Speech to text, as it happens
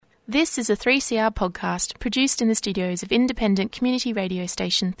This is a 3CR podcast produced in the studios of independent community radio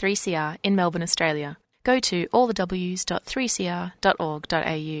station 3CR in Melbourne, Australia. Go to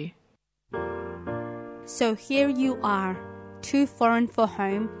allthews.3cr.org.au. So here you are, too foreign for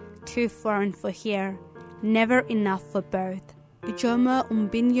home, too foreign for here, never enough for both. Ijoma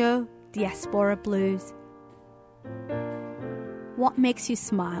Umbinyo, Diaspora Blues. What makes you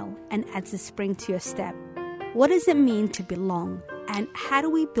smile and adds a spring to your step? What does it mean to belong? And how do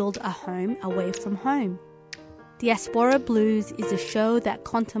we build a home away from home? Diaspora Blues is a show that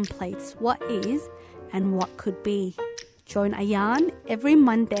contemplates what is and what could be. Join Ayan every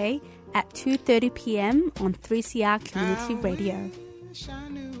Monday at 2:30 p.m. on 3CR Community Radio.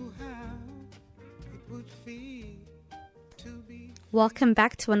 Welcome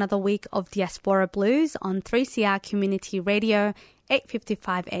back to another week of Diaspora Blues on 3CR Community Radio,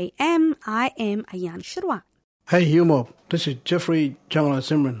 8:55 a.m. I am Ayan Shirwa. Hey Humob, this is Jeffrey Jangla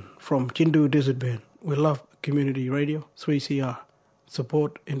Simran from Chindu Desert Band. We love community radio, 3CR.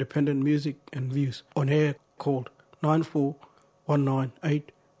 Support independent music and views on air called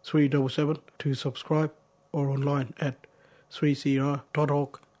 94198377 to subscribe or online at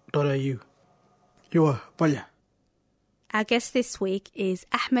 3cr.org.au. You are Paya. Our guest this week is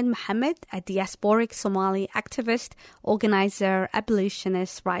Ahmed Mohammed, a diasporic Somali activist, organizer,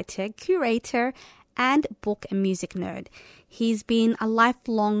 abolitionist, writer, curator, and book and music nerd. He's been a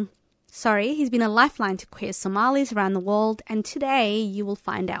lifeline to queer Somalis around the world, and today you will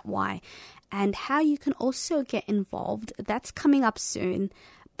find out why and how you can also get involved. That's coming up soon.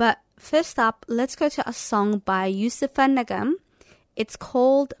 But first up, let's go to a song by Yusufa Nagam. It's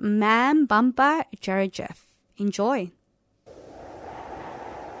called Mam Bamba Jarajef. Enjoy.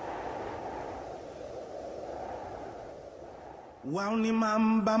 Waaw ni Maam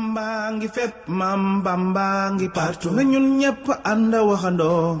Bamba ngi fépp Maam Bamba ngi partout na ñun ñëpp ànd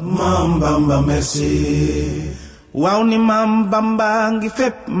waxandoo Maam Bamba merci. Waaw ni Maam Bamba ngi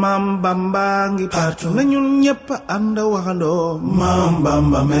fépp Maam Bamba ngi partout na ñun ñëpp ànd waxandoo Maam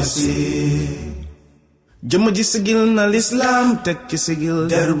Bamba merci. Jëmm ji sigil na l'islam teg ci sigil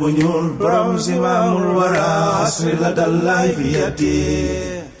der bu ñuul borom si maamul wara asri la dalay fi yati.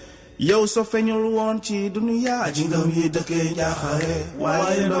 Yow so feeñul woon ci dunya ji ngam yi dëkkee njaaxare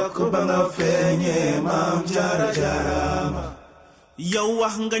waaye ndokk ba nga feeñee Maam Jaara jaaraama. Yow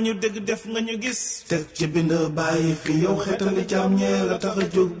wax nga ñu dégg def nga ñu gis teg ci bind bàyyi fi yow xetali jàmm ñee la tax a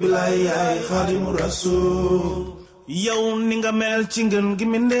jóg bilaay yaay Xaadimu Rasuul. Yow ni nga mel ci ngën gi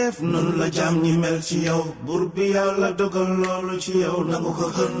mindeef noonu la jàmm ñi mel ci yow buur bi Yàlla dogal loolu ci yow nangu ko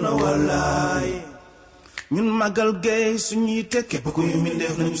gën na wallaay. ñun magal gay suñuy teg képp kuy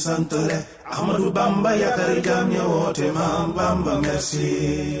mindeef nañu santale Ahmadu Bamba yaakaari jaam ña woote Maam Bamba merci.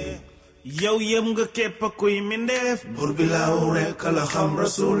 yow yem nga képp kuy mindeef buur bi laaw rekk la xam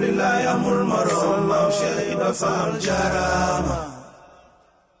rasulillahi amul morom Maam Cheikh Ibra Fall jaaraama.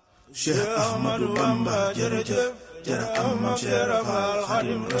 Cheikh Ahmadu Bamba jërëjëf jara am Maam Cheikh Ibra Fall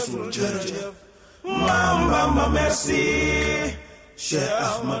Xaadimu Rasuul jërëjëf Maam Bamba merci. Cheikh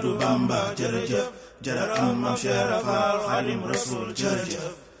Ahmadu Bamba jërëjëf jara am Maam Cheikh Ibra Fall Xaadimu Rasuul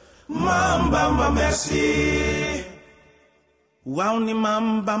jërëjëf Maam Bamba merci. waaw ni Maam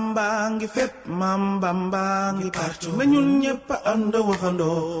Bamba ngi fépp Maam Bamba ngi partout ba ñun ñëpp ànd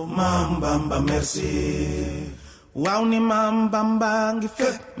waxandoo Maam Bamba merci. waaw ni Maam Bamba ngi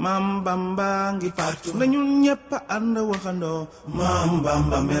fépp Maam Bamba ngi partout ba ñun ñëpp ànd waxandoo Maam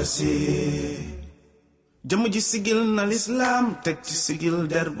Bamba merci. jëmm ji sigil na l'islam teg ci sigil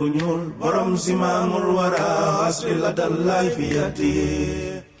der bu ñuul borom si maamul wara asri la dalay fi yati.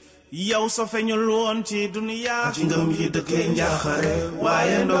 yow so feeñul woon ci dunya ci ngëm yi dëkkee njaaxare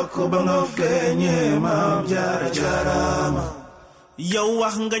waaye ndokk ba nga feeñee Maam Jaara jaaraama. yow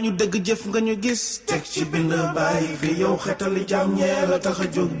wax nga ñu dëgg jëf nga ñu gis teg ci bind bàyyi fi yow xetali jàmm ñee la tax a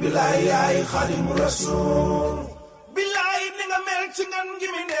jóg bilaay yaay Xaadimu Rasuul. bilaay ni nga mel ci ngën gi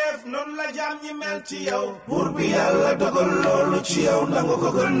mi neef noonu la jaam ñi mel ci yow buur bi Yàlla dogal loolu ci yow nangu ko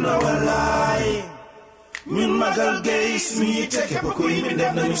gën na wallaay. ñun magal gay suñuy te képp kuy mi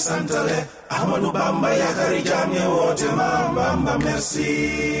def nañu santale Ahmadu Bamba yaakaari jaam ñi woote Maam Bamba merci.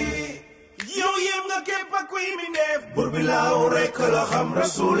 yow yem nga képp kuy mi neef buur bi laaw rekk la xam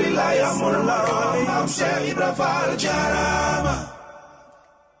rasulillahi amul morom Maam Cheikh Ibra Fall jaaraama.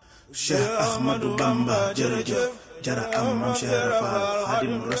 Cheikh Ahmadu Bamba jërëjëf jara am Maam Cheikh Ibra Fall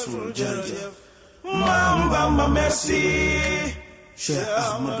Xaadimu Rasuul jërëjëf Maam Bamba merci. Cheikh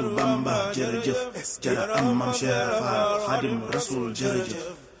Ahmadu Bamba jërëjëf jara am Maam Cheikh Ibra Fall Xaadimu Rasuul jërëjëf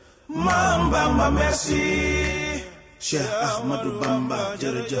Maam Bamba merci. Cheikh Ahmadu Bamba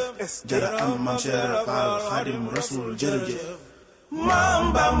jërëjëf jara am Maam Cheikh Ibra Fall Xaadimu Rasuul jërëjëf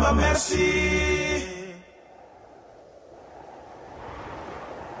Mam Bamba merci.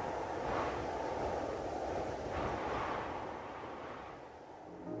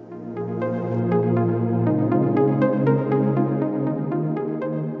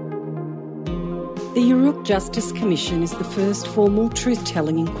 The Yurok Justice Commission is the first formal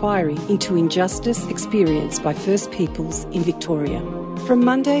truth-telling inquiry into injustice experienced by First Peoples in Victoria. From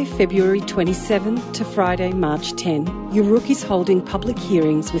Monday, February 27 to Friday, March 10, Yurok is holding public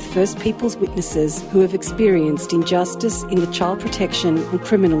hearings with First Peoples witnesses who have experienced injustice in the child protection and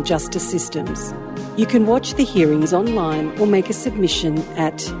criminal justice systems. You can watch the hearings online or make a submission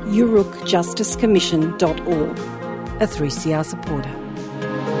at yurokjusticecommission.org. A 3CR supporter.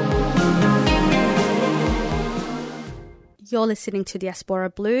 You're listening to Diaspora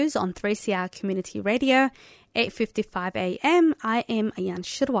Blues on 3CR Community Radio, 8:55 AM. I am Ayan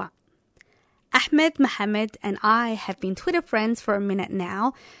Shirwa. Ahmed Mohammed and I have been Twitter friends for a minute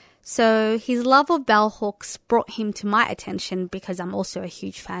now, so his love of bell hooks brought him to my attention because I'm also a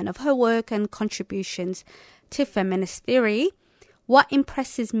huge fan of her work and contributions to feminist theory. What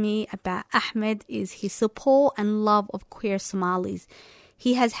impresses me about Ahmed is his support and love of queer Somalis.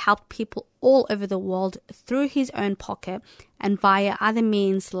 He has helped people all over the world through his own pocket and via other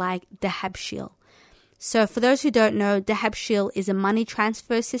means like Dahabshil. So for those who don't know, Dahabshil is a money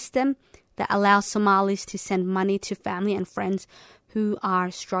transfer system that allows Somalis to send money to family and friends who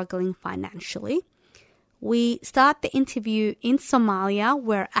are struggling financially. We start the interview in Somalia,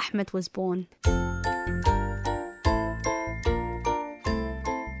 where Ahmed was born.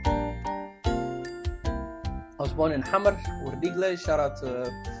 I was born in Hamar, Urdigle. Shout out to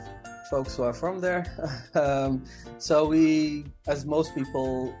folks who are from there. So we, as most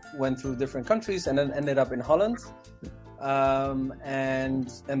people, went through different countries and then ended up in Holland.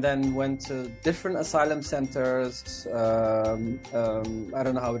 And then went to different asylum centers. I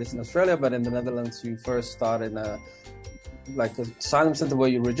don't know how it is in Australia, but in the Netherlands, you first start in an asylum center where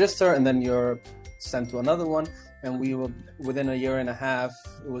you register, and then you're sent to another one. And we were, within a year and a half,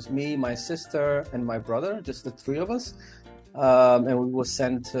 it was me, my sister, and my brother, just the three of us. And we were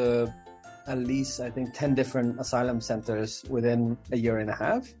sent to at least, I think, 10 different asylum centers within a year and a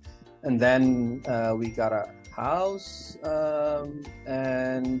half. And then we got a house.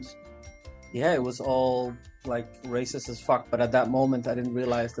 And yeah, it was all like racist as fuck. But at that moment, I didn't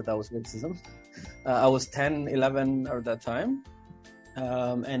realize that was racism. I was 10, 11 at that time.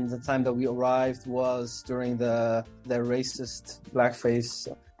 And the time that we arrived was during the racist blackface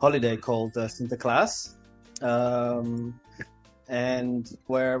holiday called Sinterklaas, and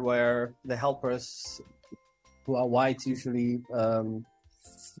where the helpers, who are white, usually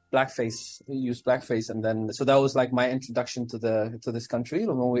use blackface, and then so that was like my introduction to this country.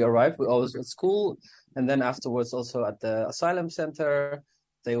 When we arrived, we always at school, and then afterwards also at the asylum center,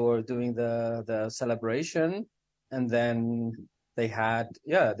 they were doing the celebration, and then they had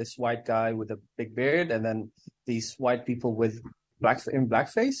this white guy with a big beard, and then these white people with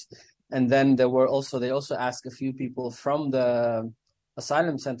blackface, and then they also asked a few people from the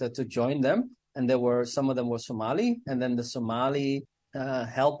asylum center to join them, and some of them were Somali, and then the Somali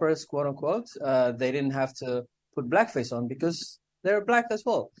helpers, quote unquote, they didn't have to put blackface on because they're black as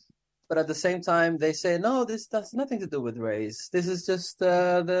well. But at the same time, they say, no, this has nothing to do with race. This is just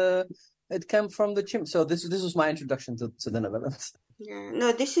it came from the chimp. So this was my introduction to the Netherlands. Yeah,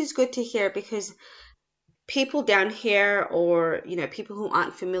 no, this is good to hear, because people down here, or, people who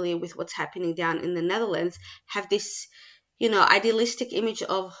aren't familiar with what's happening down in the Netherlands, have this, idealistic image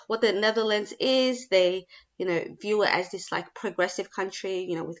of what the Netherlands is. They, view it as this like progressive country,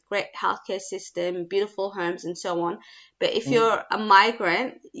 with great healthcare system, beautiful homes and so on. But if you're a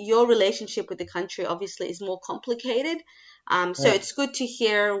migrant, your relationship with the country obviously is more complicated. So it's good to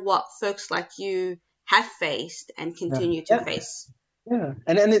hear what folks like you have faced and continue to face. Yeah,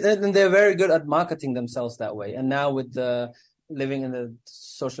 and they're very good at marketing themselves that way. And now with the living in the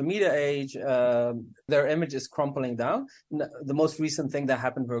social media age, their image is crumpling down. The most recent thing that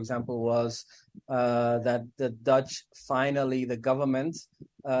happened, for example, was that the Dutch, finally, the government,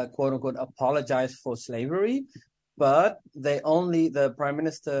 quote unquote, apologized for slavery. But the Prime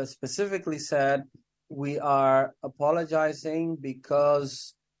Minister specifically said, we are apologizing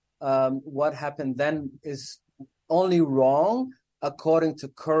because what happened then is only wrong according to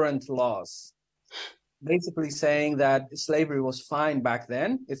current laws. Basically saying that slavery was fine back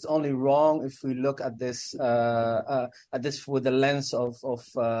then. It's only wrong if we look at this with the lens of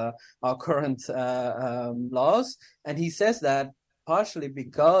our current laws. And he says that partially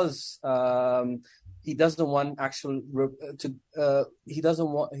because he doesn't want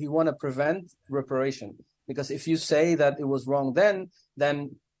he want to prevent reparation. because if you say that it was wrong then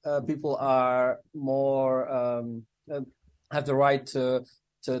people are more have the right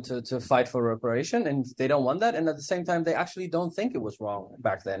to fight for reparation, and they don't want that. And at the same time, they actually don't think it was wrong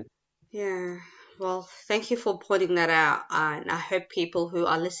back then. Yeah. Well, thank you for pointing that out. And I hope people who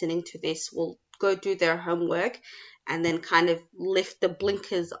are listening to this will go do their homework and then kind of lift the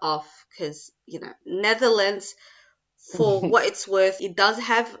blinkers off, because, Netherlands, for what it's worth, it does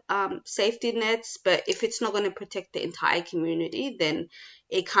have safety nets, but if it's not going to protect the entire community, then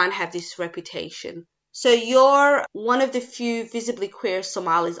it can't have this reputation. So you're one of the few visibly queer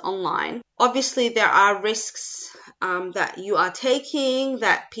Somalis online. Obviously, there are risks that you are taking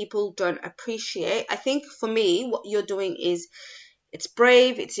that people don't appreciate. I think for me, what you're doing it's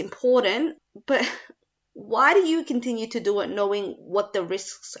brave, it's important, but why do you continue to do it knowing what the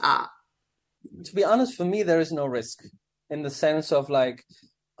risks are? To be honest, for me, there is no risk, in the sense of like,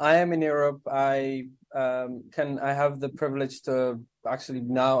 I am in Europe. I have the privilege to actually,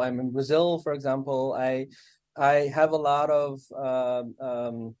 now I'm in Brazil, for example. I have a lot of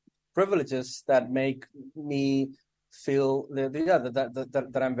privileges that make me feel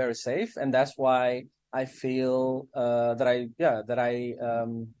that I'm very safe, and that's why I feel that I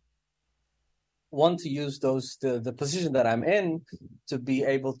want to use the position that I'm in to be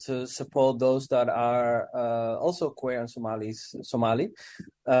able to support those that are also queer and Somali.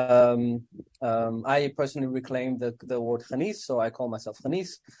 I personally reclaim the word Khanis, so I call myself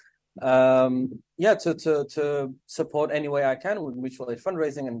Khanis. To support any way I can with mutual aid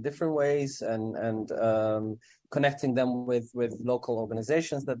fundraising in different ways, and connecting them with local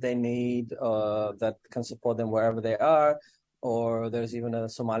organizations that they need, that can support them wherever they are. Or there's even a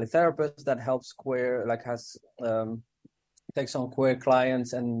Somali therapist that helps takes on queer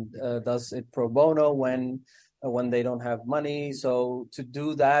clients and does it pro bono when they don't have money. So to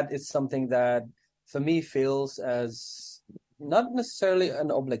do that is something that for me feels as not necessarily an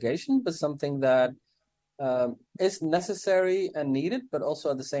obligation, but something that is necessary and needed, but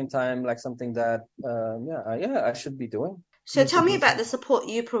also at the same time like something that I should be doing. So tell me about the support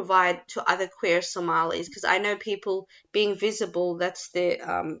you provide to other queer Somalis, because I know people being visible, that's the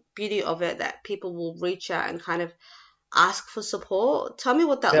beauty of it, that people will reach out and kind of ask for support. Tell me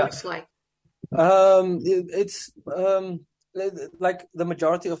what that looks like. It's like the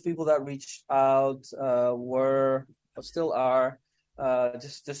majority of people that reached out were or still are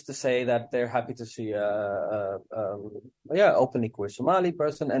just to say that they're happy to see openly queer Somali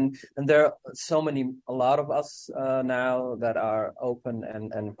person, and there are a lot of us now that are open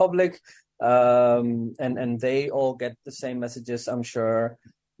and public, and they all get the same messages, I'm sure.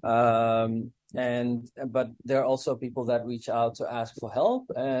 But there are also people that reach out to ask for help,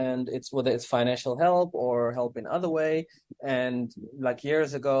 and it's whether it's financial help or help in other way. And like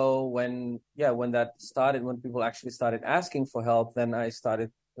years ago, when that started, when people actually started asking for help, then I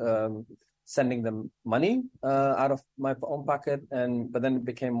started sending them money out of my own pocket, but then it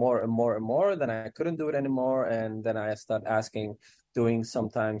became more and more and more. Then I couldn't do it anymore, and then I started doing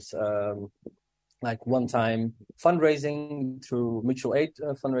sometimes like one-time fundraising through mutual aid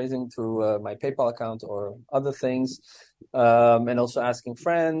fundraising through my PayPal account or other things, and also asking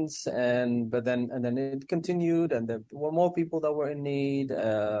friends, but then it continued, and there were more people that were in need,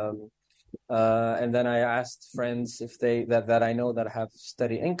 and then I asked friends if that I know that have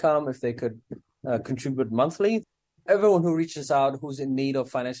steady income, if they could contribute monthly. Everyone who reaches out who's in need of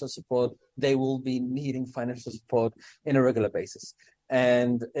financial support, they will be needing financial support in a regular basis.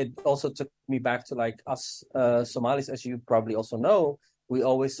 And it also took me back to like us Somalis, as you probably also know, we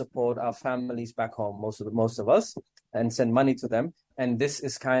always support our families back home, most of us, and send money to them. And this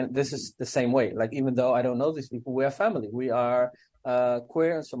is the same way. Like, even though I don't know these people, we are family. We are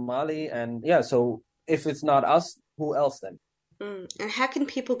queer and Somali, and so if it's not us, who else then? And how can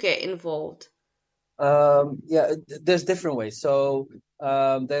people get involved? There's different ways. So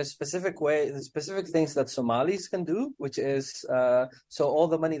there's specific things that Somalis can do, which is so all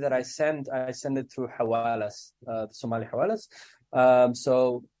the money that I send it through hawalas, the Somali hawalas.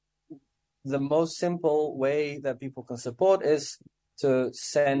 So the most simple way that people can support is to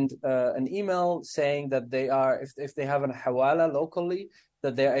send an email saying that they are, if they have a hawala locally,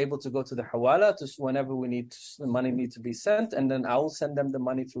 that they're able to go to the hawala to whenever the money needs to be sent, and then I will send them the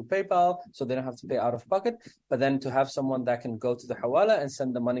money through PayPal, so they don't have to pay out of pocket. But then to have someone that can go to the hawala and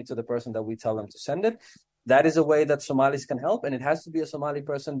send the money to the person that we tell them to send it, that is a way that Somalis can help, and it has to be a Somali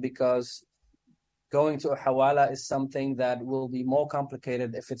person, because going to a hawala is something that will be more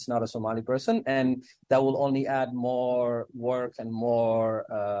complicated if it's not a Somali person, and that will only add more work and more,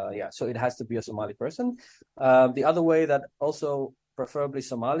 so it has to be a Somali person. The other way that also preferably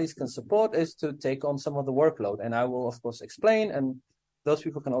Somalis, can support is to take on some of the workload. And I will, of course, explain. And those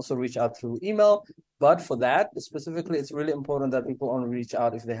people can also reach out through email. But for that, specifically, it's really important that people only reach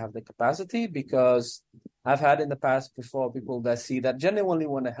out if they have the capacity, because I've had in the past before people that see that genuinely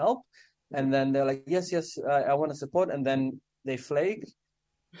want to help. And then they're like, yes, I want to support. And then they flake.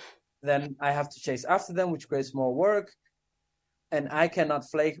 Then I have to chase after them, which creates more work. And I cannot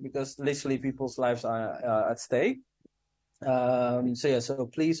flake because literally people's lives are at stake. So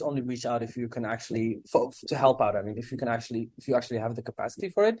please only reach out if you can actually to help out. I mean, if you actually have the capacity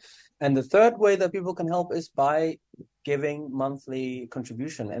for it. And the third way that people can help is by giving monthly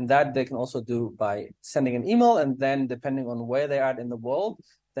contribution, and that they can also do by sending an email. And then depending on where they are in the world,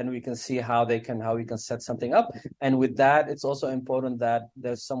 then we can see how we can set something up. And with that, it's also important that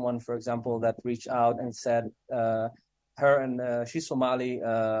there's someone, for example, that reached out and said, her and she's Somali,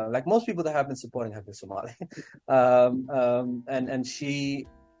 like most people that have been supporting have been Somali, and she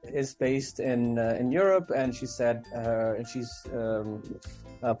is based in Europe, and she said she's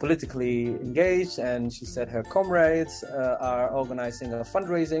politically engaged, and she said her comrades are organizing a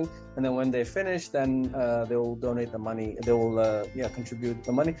fundraising, and then when they finish, then they will donate the money. They will contribute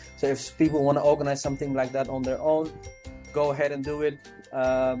the money. So if people want to organize something like that on their own, go ahead and do it.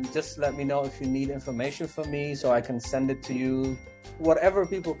 Just let me know if you need information from me so I can send it to you. Whatever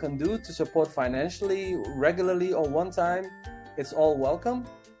people can do to support financially, regularly or one time, it's all welcome.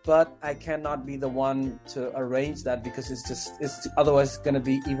 But I cannot be the one to arrange that because it's otherwise going to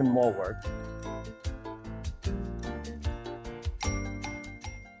be even more work.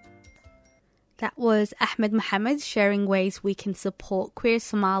 That was Ahmed Mohammed sharing ways we can support queer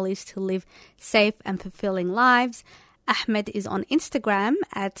Somalis to live safe and fulfilling lives. Ahmed is on Instagram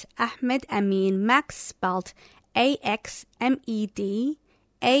at Ahmed Amin Max, spelled AXMEDAMIIN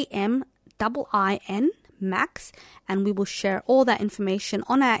Max, and we will share all that information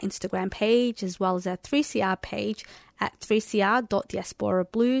on our Instagram page as well as our 3CR page at 3cr.org.au/diaspora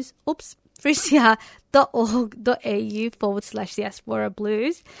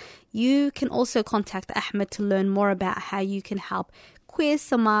blues. You can also contact Ahmed to learn more about how you can help queer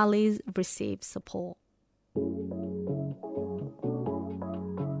Somalis receive support.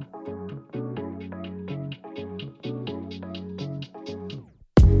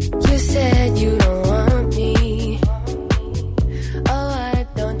 You said you don't want me. Oh, why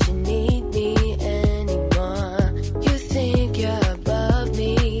don't you need me anymore? You think you're above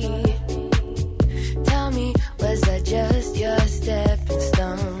me. Tell me, was I just your stepping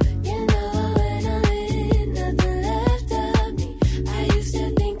stone? You know when I'm in, nothing left of me. I used to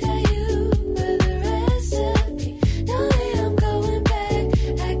think that you were the recipe. No way I'm going back,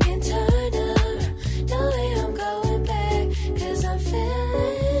 I can turn around. No way I'm going back, 'cause I'm feeling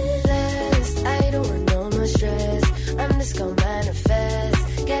I'm just gon'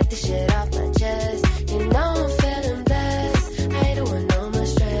 manifest, get this shit off my chest. You know I'm feeling blessed. I don't want no more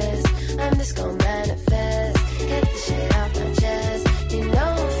stress. I'm just gon' manifest, get this shit off my chest. You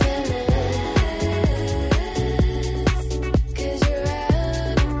know I'm feeling blessed, 'cause you're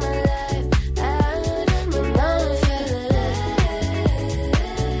out of my life, out of my life. You know I'm feeling blessed,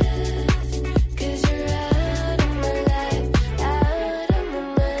 'cause you're out of my life, out of my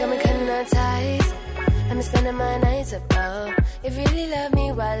mind. Got me cutting out ties, I'm spending my nights up. If you really love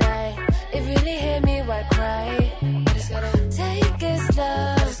me, why lie? If you really hate me, why cry? I just gotta take it slow,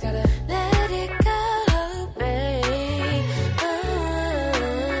 I just gotta let it go, babe.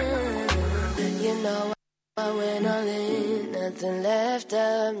 You know I went all in, nothing left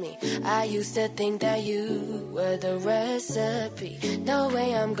of me. I used to think that you were the recipe. No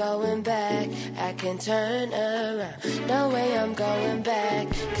way I'm going back, I can turn around. No way I'm going back,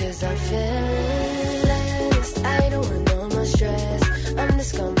 'cause I'm feeling blessed. I don't want no more stress. I'm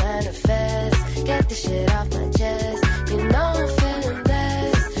just gon' manifest, get this shit off my chest. You know I'm feeling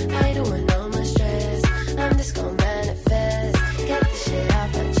blessed. I don't want no more stress. I'm just gon' manifest, get this shit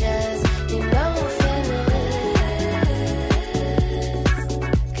off my chest. You know I'm feeling blessed,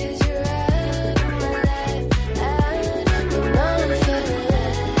 'cause you're out of my life, out of my life. You know I'm feeling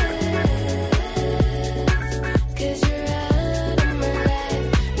blessed, 'cause you're out of my life,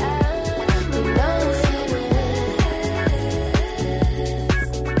 out of my life. You know I'm feeling blessed,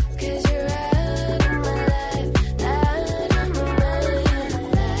 'cause you're out of my life, out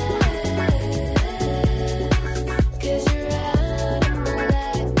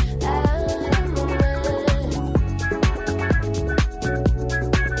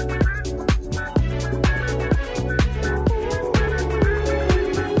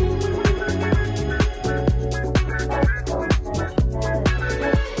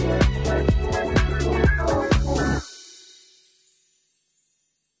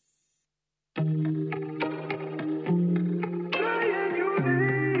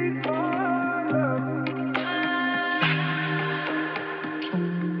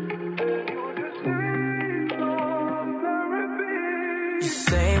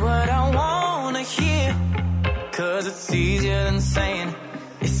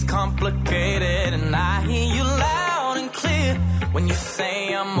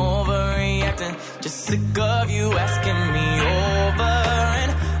and just sick of you asking me over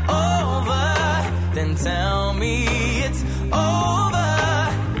and over. Then tell me it's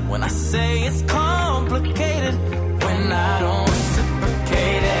over when I say it's complicated, when I don't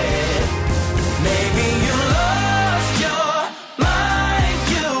reciprocate it. Maybe you lost your mind,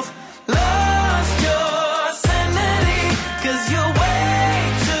 you've lost your sanity, 'cause you're way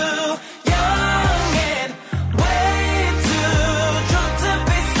too young and way too drunk to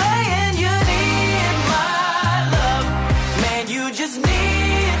be saying you need my love. Man, you just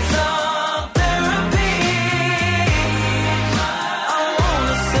need some therapy. I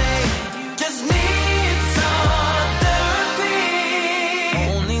wanna say, just need some therapy.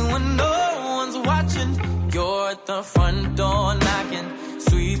 Only when no one's watching, you're at the front door knocking,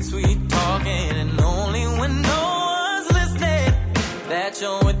 sweet, sweet talking, and only when no one's listening, that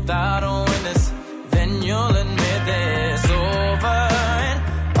you're without a witness, then you'll admit this over and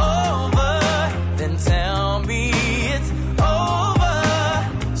over. Then tell me it's over.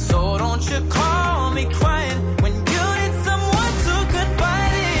 So don't you call me crying when you need someone to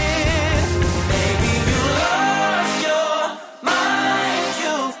confide in. Maybe you lost your mind,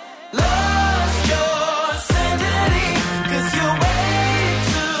 you've lost your sanity, 'cause you're way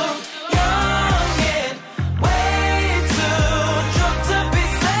too young and way too drunk to be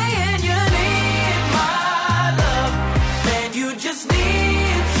saying you need my love. Man, you just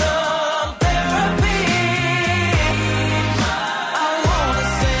need some therapy. I wanna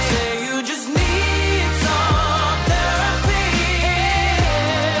say you just need some therapy.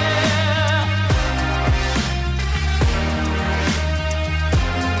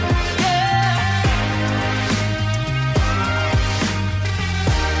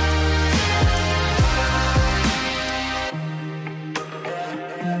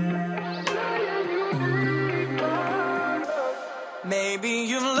 Maybe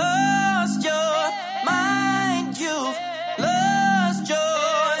you've lost your mind, you've lost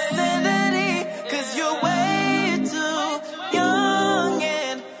your sanity, 'cause you're way too young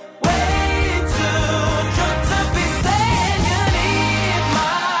and way too drunk to be saying you need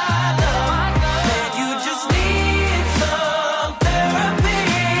my love. Man, you just need some therapy.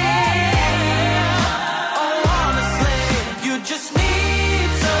 Oh, honestly, you just need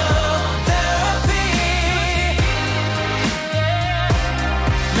some therapy.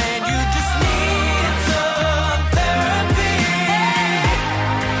 Man, you just need some therapy.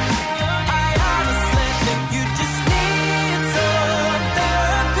 I honestly think you just need some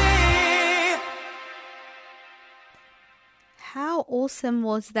therapy. How awesome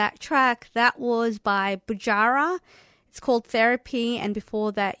was that track? That was by Bujara. It's called Therapy. And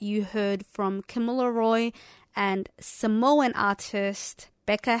before that, you heard from Camilla Roy and Samoan artist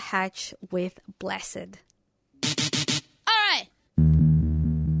Becca Hatch with Blessed.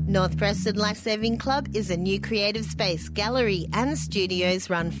 North Preston Lifesaving Club is a new creative space, gallery and studios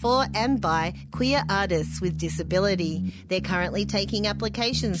run for and by queer artists with disability. They're currently taking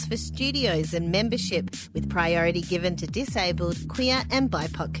applications for studios and membership, with priority given to disabled, queer and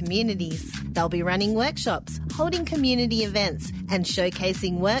BIPOC communities. They'll be running workshops, holding community events and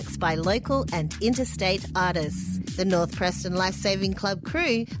showcasing works by local and interstate artists. The North Preston Lifesaving Club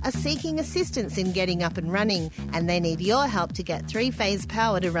crew are seeking assistance in getting up and running, and they need your help to get three-phase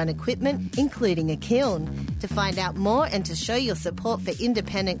power to run equipment, including a kiln. To find out more and to show your support for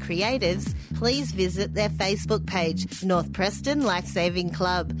independent creatives, please visit their Facebook page, North Preston Lifesaving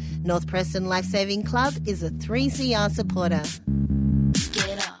Club. North Preston Lifesaving Club is a 3CR supporter.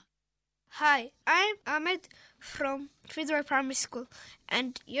 Hi, I'm Ahmed from Fitzroy Primary School,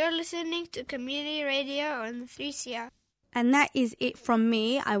 and you're listening to Community Radio on 3CR. And that is it from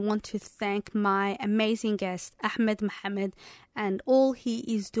me. I want to thank my amazing guest, Ahmed Mohammed, and all he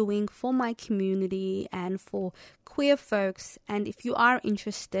is doing for my community and for queer folks. And if you are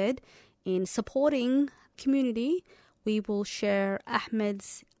interested in supporting community, we will share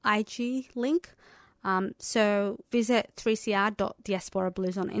Ahmed's IG link. So visit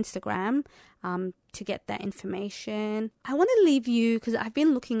 3cr.diasporablues on Instagram to get that information. I want to leave you, because I've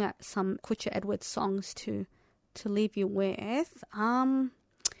been looking at some Kutcha Edwards songs to leave you with.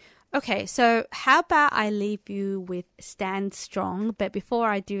 Okay, so how about I leave you with Stand Strong? But before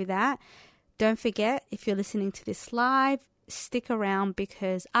I do that, don't forget, if you're listening to this live, stick around,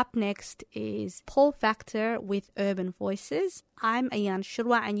 because up next is Paul Factor with Urban Voices. I'm Ayan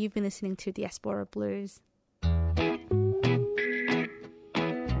Shurwa, and you've been listening to Diaspora Blues.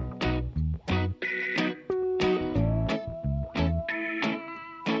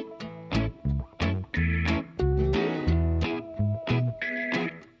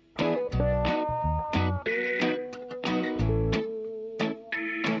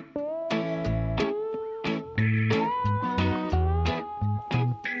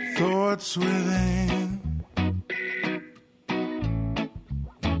 what's within.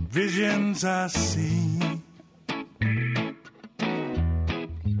 Visions I see,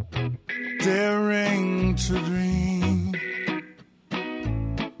 daring to dream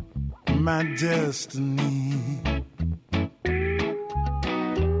my destiny.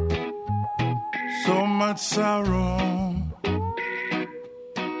 So much sorrow,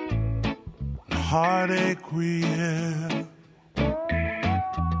 heartache we have,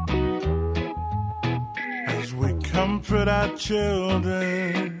 as we comfort our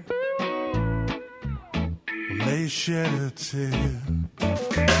children when they shed a tear. We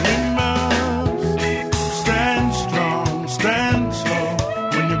must stand strong, stand tall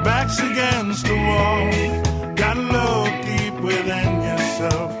when your back's against the wall. Gotta look deep within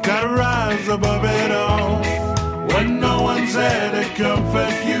yourself, gotta rise above it all. When no one's there to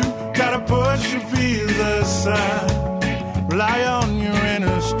comfort you, gotta push your fears aside. Rely on your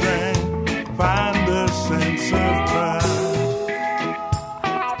inner strength, find a sense of pride.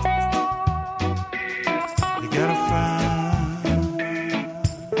 You gotta find,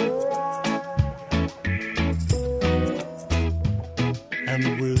 and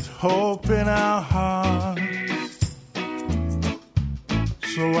with hope in our hearts,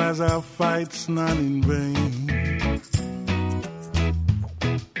 so as our fight's not in vain,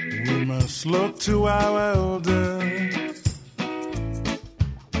 we must look to our elders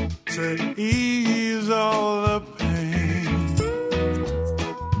to ease all the pain.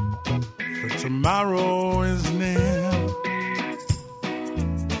 For tomorrow is near,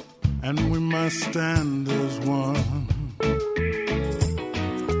 and we must stand as one,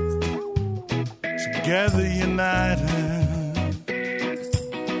 together united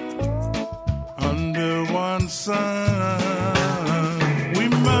under one sun. We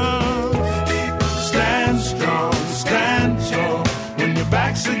must stand strong, stand tall when your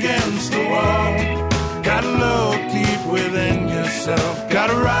back's against the wall. Gotta look deep within yourself,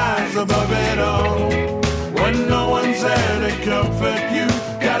 gotta rise above it all. When no one's there to comfort you,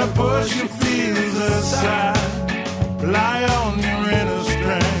 gotta push your fears aside. Rely on your inner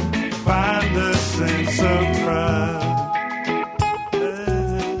strength, find a sense of pride.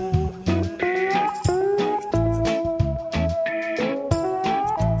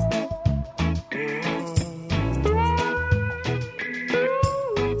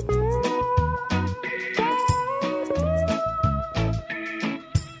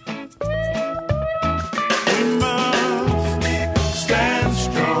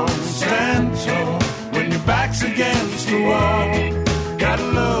 Against the wall, gotta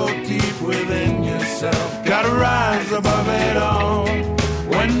look deep within yourself, gotta rise above it all.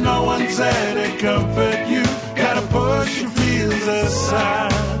 When no one's there to comfort you, gotta push your fears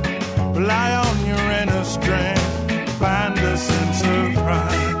aside. Rely on your inner strength, find a sense of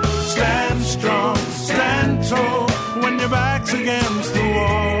pride. Stand strong, stand tall when your back's against the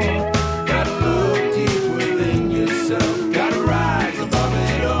wall. Gotta look deep within yourself, gotta rise above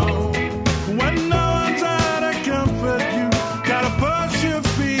it all. When no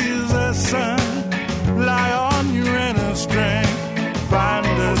rely on your inner strength, find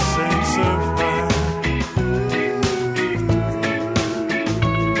a sense of pride.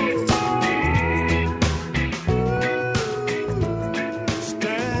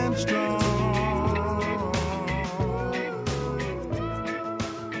 Stand strong.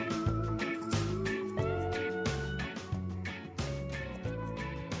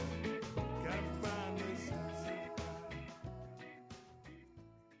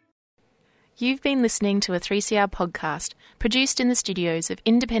 You've been listening to a 3CR podcast produced in the studios of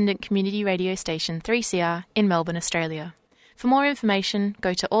independent community radio station 3CR in Melbourne, Australia. For more information,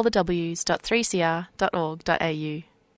 go to allthews.3cr.org.au.